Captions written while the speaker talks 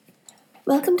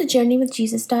Welcome to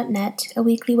JourneyWithJesus.net, a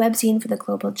weekly webzine for the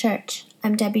global church.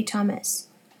 I'm Debbie Thomas.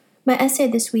 My essay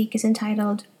this week is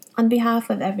entitled, On Behalf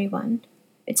of Everyone.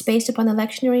 It's based upon the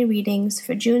lectionary readings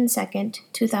for June 2nd,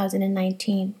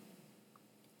 2019.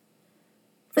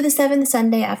 For the seventh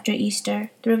Sunday after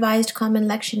Easter, the Revised Common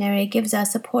Lectionary gives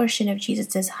us a portion of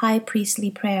Jesus' high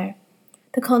priestly prayer,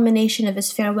 the culmination of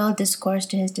his farewell discourse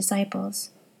to his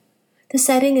disciples. The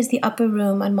setting is the upper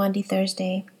room on Maundy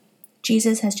Thursday.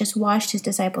 Jesus has just washed his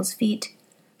disciples' feet,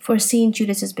 foreseen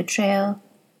Judas's betrayal,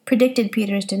 predicted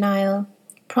Peter's denial,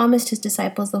 promised his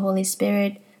disciples the Holy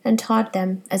Spirit, and taught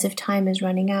them as if time is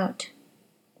running out,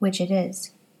 which it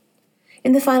is.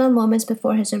 In the final moments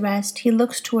before his arrest, he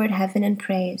looks toward heaven and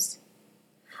prays.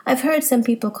 I've heard some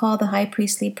people call the high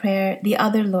priestly prayer the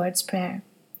other Lord's Prayer,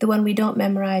 the one we don't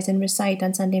memorize and recite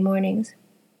on Sunday mornings.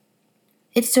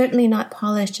 It's certainly not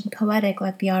polished and poetic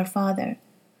like the Our Father.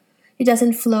 It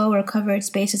doesn't flow or cover its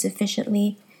bases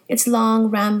efficiently. It's long,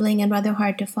 rambling, and rather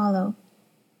hard to follow.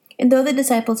 And though the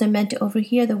disciples are meant to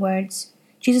overhear the words,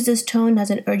 Jesus' tone has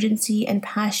an urgency and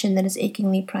passion that is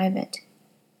achingly private.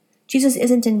 Jesus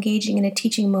isn't engaging in a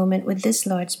teaching moment with this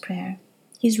Lord's Prayer.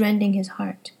 He's rending his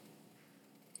heart.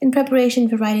 In preparation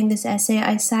for writing this essay,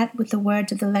 I sat with the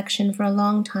words of the lection for a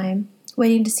long time,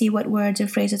 waiting to see what words or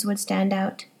phrases would stand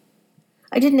out.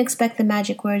 I didn't expect the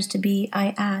magic words to be,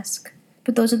 I ask,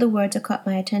 but those are the words that caught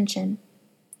my attention.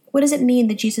 What does it mean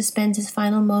that Jesus spends his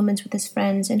final moments with his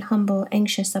friends in humble,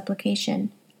 anxious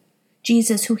supplication?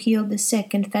 Jesus who healed the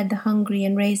sick and fed the hungry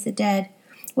and raised the dead,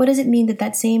 what does it mean that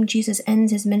that same Jesus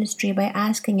ends his ministry by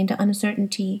asking into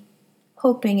uncertainty,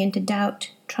 hoping into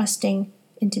doubt, trusting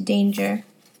into danger?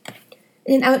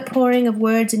 In an outpouring of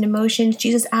words and emotions,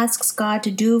 Jesus asks God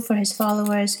to do for his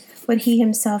followers what he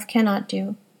himself cannot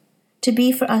do, to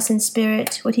be for us in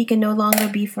spirit what he can no longer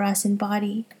be for us in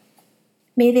body.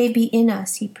 May they be in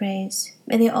us, he prays.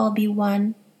 May they all be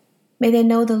one. May they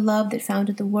know the love that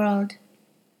founded the world.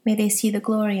 May they see the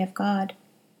glory of God.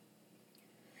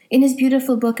 In his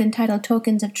beautiful book entitled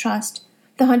Tokens of Trust,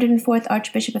 the 104th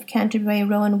Archbishop of Canterbury,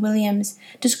 Rowan Williams,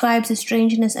 describes the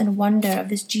strangeness and wonder of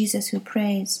this Jesus who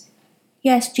prays.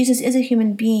 Yes, Jesus is a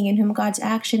human being in whom God's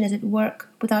action is at work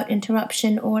without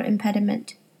interruption or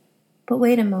impediment. But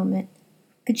wait a moment.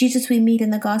 The Jesus we meet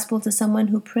in the Gospels is someone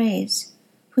who prays,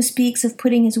 who speaks of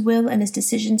putting his will and his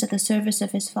decisions at the service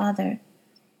of his Father.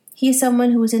 He is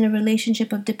someone who is in a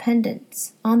relationship of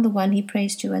dependence on the one he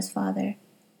prays to as Father.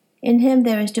 In him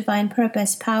there is divine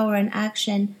purpose, power, and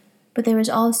action, but there is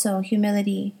also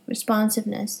humility,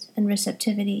 responsiveness, and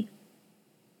receptivity.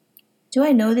 Do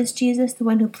I know this Jesus, the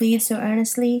one who pleads so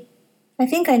earnestly? I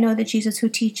think I know the Jesus who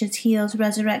teaches, heals,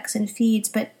 resurrects, and feeds,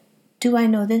 but do I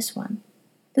know this one?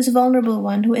 This vulnerable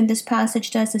one who in this passage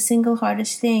does the single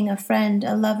hardest thing a friend,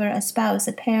 a lover, a spouse,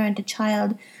 a parent, a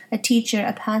child, a teacher,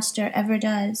 a pastor ever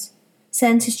does,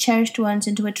 sends his cherished ones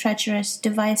into a treacherous,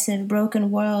 divisive, broken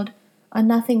world on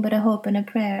nothing but a hope and a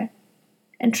prayer,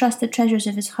 and trust the treasures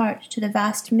of his heart to the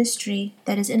vast mystery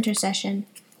that is intercession.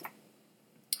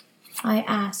 I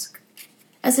ask,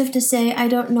 as if to say, I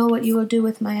don't know what you will do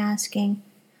with my asking.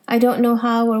 I don't know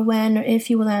how or when or if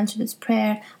you will answer this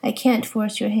prayer. I can't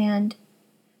force your hand.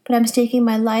 But I'm staking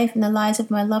my life and the lives of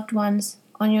my loved ones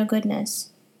on your goodness,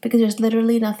 because there's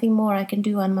literally nothing more I can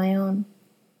do on my own.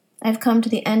 I've come to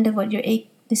the end of what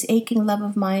this aching love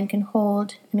of mine can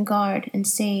hold and guard and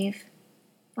save.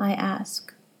 I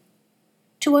ask.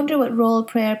 To wonder what role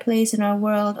prayer plays in our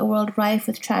world, a world rife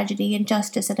with tragedy,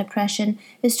 injustice, and oppression,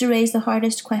 is to raise the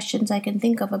hardest questions I can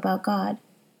think of about God,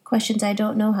 questions I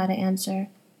don't know how to answer.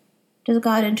 Does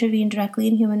God intervene directly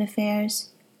in human affairs?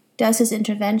 Does his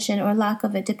intervention or lack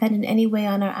of it depend in any way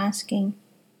on our asking?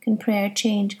 Can prayer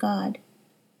change God?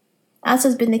 As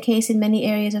has been the case in many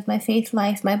areas of my faith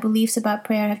life, my beliefs about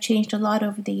prayer have changed a lot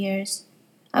over the years.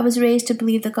 I was raised to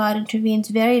believe that God intervenes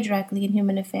very directly in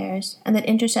human affairs, and that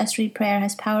intercessory prayer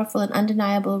has powerful and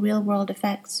undeniable real-world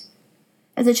effects.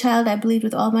 As a child, I believed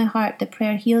with all my heart that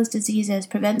prayer heals diseases,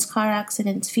 prevents car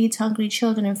accidents, feeds hungry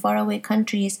children in faraway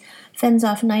countries, fends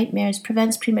off nightmares,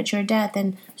 prevents premature death,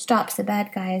 and stops the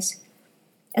bad guys.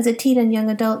 As a teen and young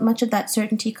adult, much of that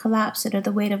certainty collapsed under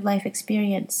the weight of life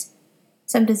experience.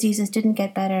 Some diseases didn't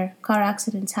get better, car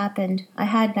accidents happened, I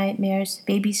had nightmares,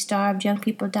 babies starved, young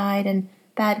people died, and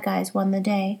bad guys won the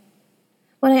day.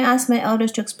 When I asked my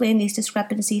elders to explain these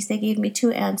discrepancies, they gave me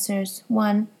two answers.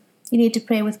 One, you need to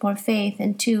pray with more faith,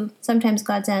 and two, sometimes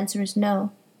God's answer is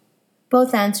no.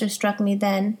 Both answers struck me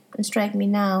then, and strike me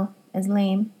now, as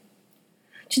lame.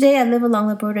 Today I live along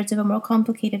the borders of a more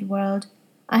complicated world.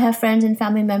 I have friends and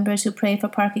family members who pray for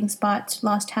parking spots,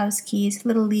 lost house keys,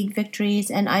 Little League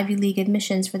victories, and Ivy League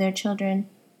admissions for their children.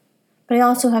 But I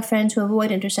also have friends who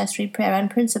avoid intercessory prayer on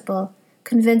principle,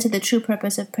 convinced that the true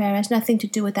purpose of prayer has nothing to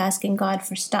do with asking God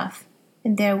for stuff.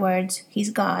 In their words, He's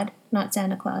God, not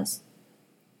Santa Claus.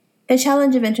 The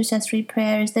challenge of intercessory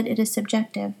prayer is that it is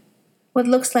subjective. What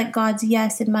looks like God's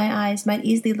yes in my eyes might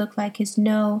easily look like His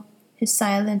no, His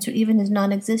silence, or even His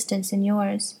non-existence in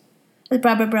yours. As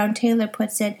Barbara Brown Taylor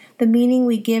puts it, the meaning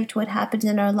we give to what happens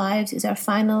in our lives is our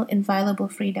final, inviolable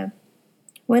freedom.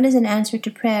 When is an answer to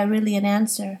prayer really an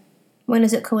answer? When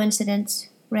is it coincidence,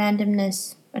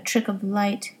 randomness, a trick of the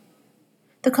light?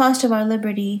 The cost of our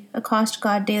liberty, a cost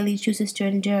God daily chooses to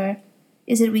endure,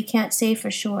 is that we can't say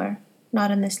for sure, not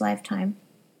in this lifetime.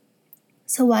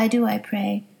 So why do I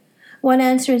pray? One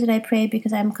answer is that I pray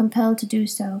because I am compelled to do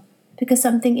so, because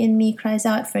something in me cries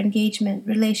out for engagement,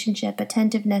 relationship,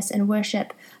 attentiveness, and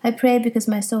worship. I pray because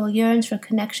my soul yearns for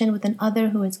connection with an other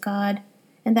who is God,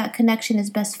 and that connection is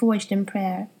best forged in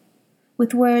prayer.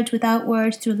 With words, without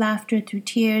words, through laughter, through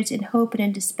tears, in hope and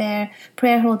in despair,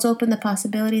 prayer holds open the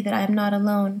possibility that I am not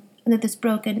alone, and that this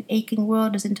broken, aching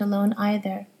world isn't alone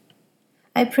either.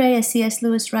 I pray, as C.S.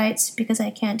 Lewis writes, because I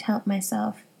can't help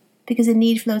myself, because a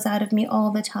need flows out of me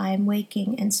all the time,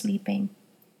 waking and sleeping.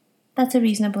 That's a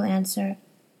reasonable answer.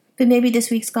 But maybe this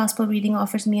week's gospel reading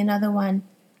offers me another one.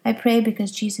 I pray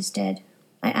because Jesus did.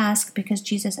 I ask because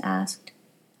Jesus asked.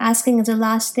 Asking is the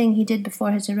last thing He did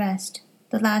before His arrest,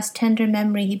 the last tender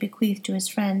memory He bequeathed to His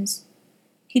friends.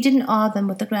 He didn't awe them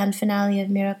with the grand finale of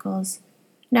miracles.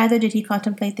 Neither did He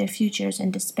contemplate their futures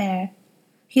in despair.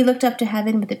 He looked up to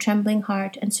heaven with a trembling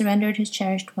heart and surrendered His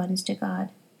cherished ones to God.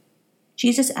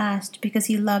 Jesus asked because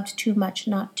He loved too much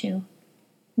not to.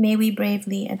 May we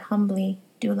bravely and humbly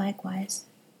do likewise.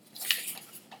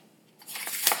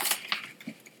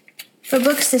 For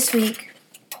books this week,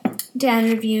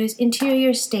 Dan reviews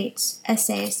Interior States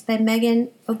essays by Megan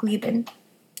O'Gleban.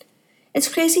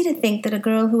 It's crazy to think that a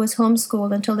girl who was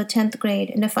homeschooled until the 10th grade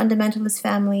in a fundamentalist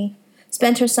family,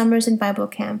 spent her summers in Bible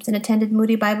camps, and attended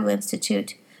Moody Bible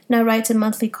Institute, now writes a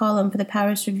monthly column for the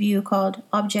Paris Review called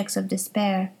Objects of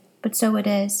Despair. But so it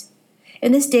is.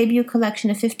 In this debut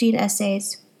collection of 15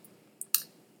 essays,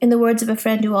 in the words of a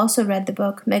friend who also read the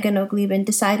book, Megan O'Gleban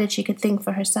decided she could think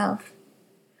for herself.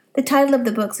 The title of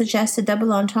the book suggests a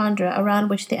double entendre around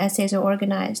which the essays are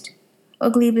organized.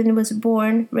 O'Gleban was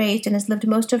born, raised, and has lived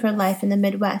most of her life in the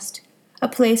Midwest, a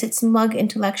place that smug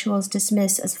intellectuals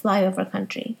dismiss as flyover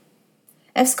country.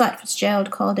 F. Scott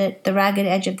Fitzgerald called it the ragged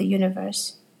edge of the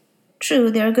universe. True,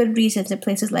 there are good reasons that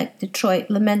places like Detroit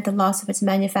lament the loss of its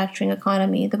manufacturing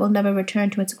economy that will never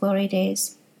return to its glory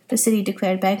days. The city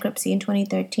declared bankruptcy in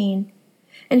 2013,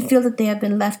 and feel that they have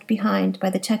been left behind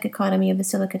by the tech economy of the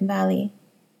Silicon Valley.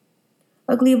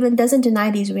 O'Gleban doesn't deny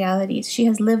these realities. She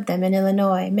has lived them in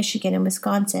Illinois, Michigan, and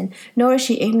Wisconsin, nor is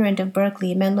she ignorant of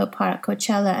Berkeley, Menlo Park,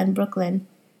 Coachella, and Brooklyn.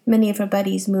 Many of her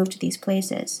buddies moved to these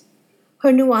places.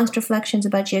 Her nuanced reflections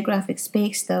about geographic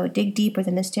space, though, dig deeper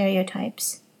than the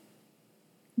stereotypes.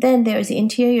 Then there is the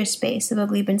interior space of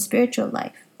O'Gleban's spiritual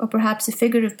life, or perhaps a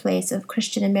figurative place of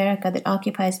Christian America that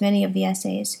occupies many of the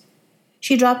essays.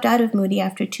 She dropped out of Moody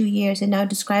after 2 years and now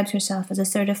describes herself as a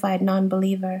certified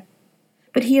non-believer.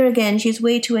 But here again, she is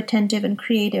way too attentive and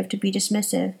creative to be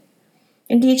dismissive.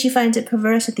 Indeed, she finds it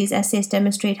perverse that these essays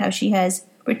demonstrate how she has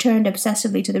returned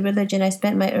obsessively to the religion I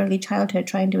spent my early childhood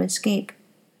trying to escape.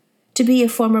 To be a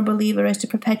former believer is to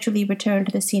perpetually return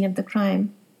to the scene of the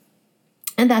crime.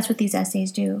 And that's what these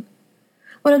essays do.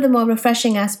 One of the more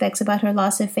refreshing aspects about her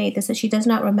loss of faith is that she does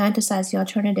not romanticize the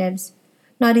alternatives,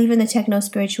 not even the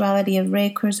techno-spirituality of Ray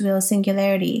Kurzweil's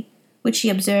singularity, which she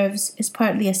observes is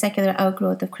partly a secular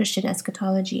outgrowth of Christian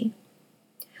eschatology.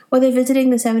 Whether visiting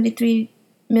the $73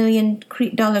 million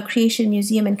Creation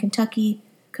Museum in Kentucky,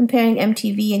 comparing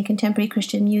MTV and contemporary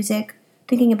Christian music,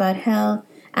 thinking about hell,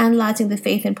 analyzing the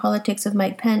faith and politics of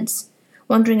Mike Pence,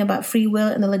 wondering about free will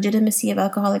and the legitimacy of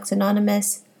Alcoholics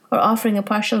Anonymous, or offering a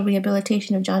partial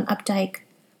rehabilitation of John Updike,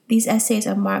 these essays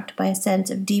are marked by a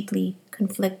sense of deeply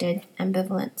conflicted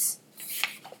ambivalence.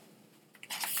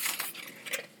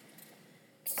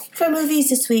 For movies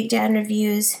this week, Dan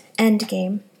reviews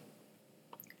Endgame.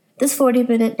 This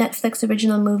 40-minute Netflix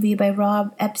original movie by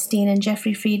Rob Epstein and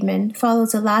Jeffrey Friedman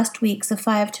follows the last weeks of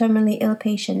 5 terminally ill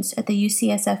patients at the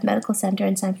UCSF Medical Center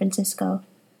in San Francisco.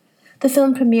 The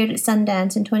film premiered at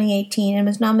Sundance in 2018 and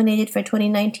was nominated for a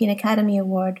 2019 Academy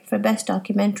Award for Best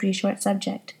Documentary Short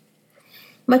Subject.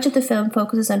 Much of the film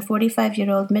focuses on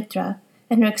 45-year-old Mitra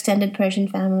and her extended Persian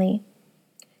family.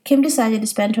 Kim decided to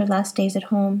spend her last days at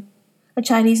home. A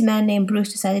Chinese man named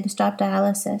Bruce decided to stop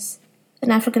dialysis.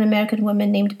 An African-American woman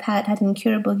named Pat had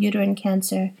incurable uterine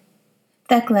cancer.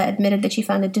 Thekla admitted that she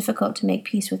found it difficult to make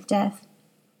peace with death.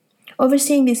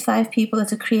 Overseeing these 5 people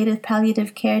is a creative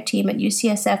palliative care team at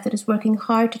UCSF that is working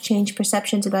hard to change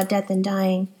perceptions about death and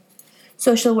dying.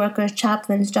 Social workers,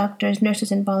 chaplains, doctors,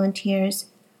 nurses, and volunteers.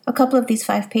 A couple of these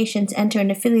 5 patients enter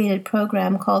an affiliated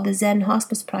program called the Zen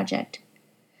Hospice Project.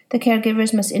 The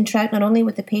caregivers must interact not only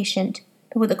with the patient,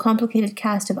 but with a complicated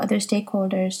cast of other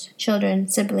stakeholders, children,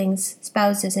 siblings,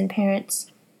 spouses, and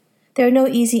parents. There are no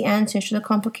easy answers to the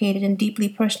complicated and deeply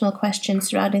personal questions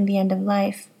surrounding the end of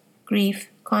life, grief,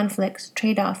 conflicts,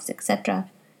 trade-offs, etc.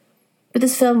 But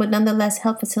this film would nonetheless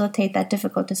help facilitate that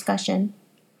difficult discussion.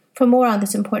 For more on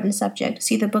this important subject,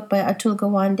 see the book by Atul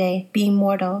Gawande, Being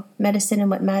Mortal, Medicine and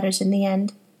What Matters in the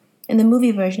End, and the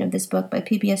movie version of this book by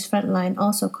PBS Frontline,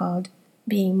 also called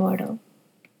Being Mortal.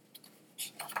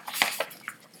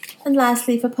 And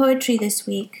lastly, for poetry this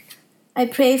week, I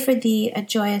pray for thee a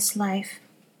joyous life.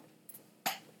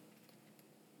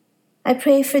 I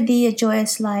pray for thee a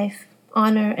joyous life,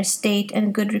 honor, estate,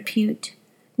 and good repute,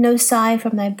 no sigh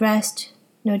from thy breast,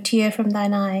 no tear from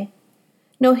thine eye,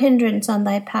 no hindrance on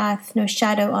thy path, no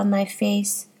shadow on thy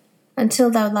face,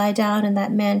 until thou lie down in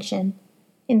that mansion,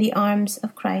 in the arms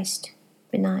of Christ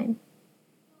benign.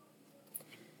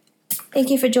 Thank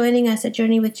you for joining us at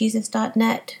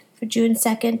JourneyWithJesus.net for June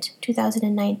 2nd,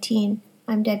 2019.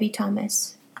 I'm Debbie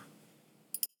Thomas.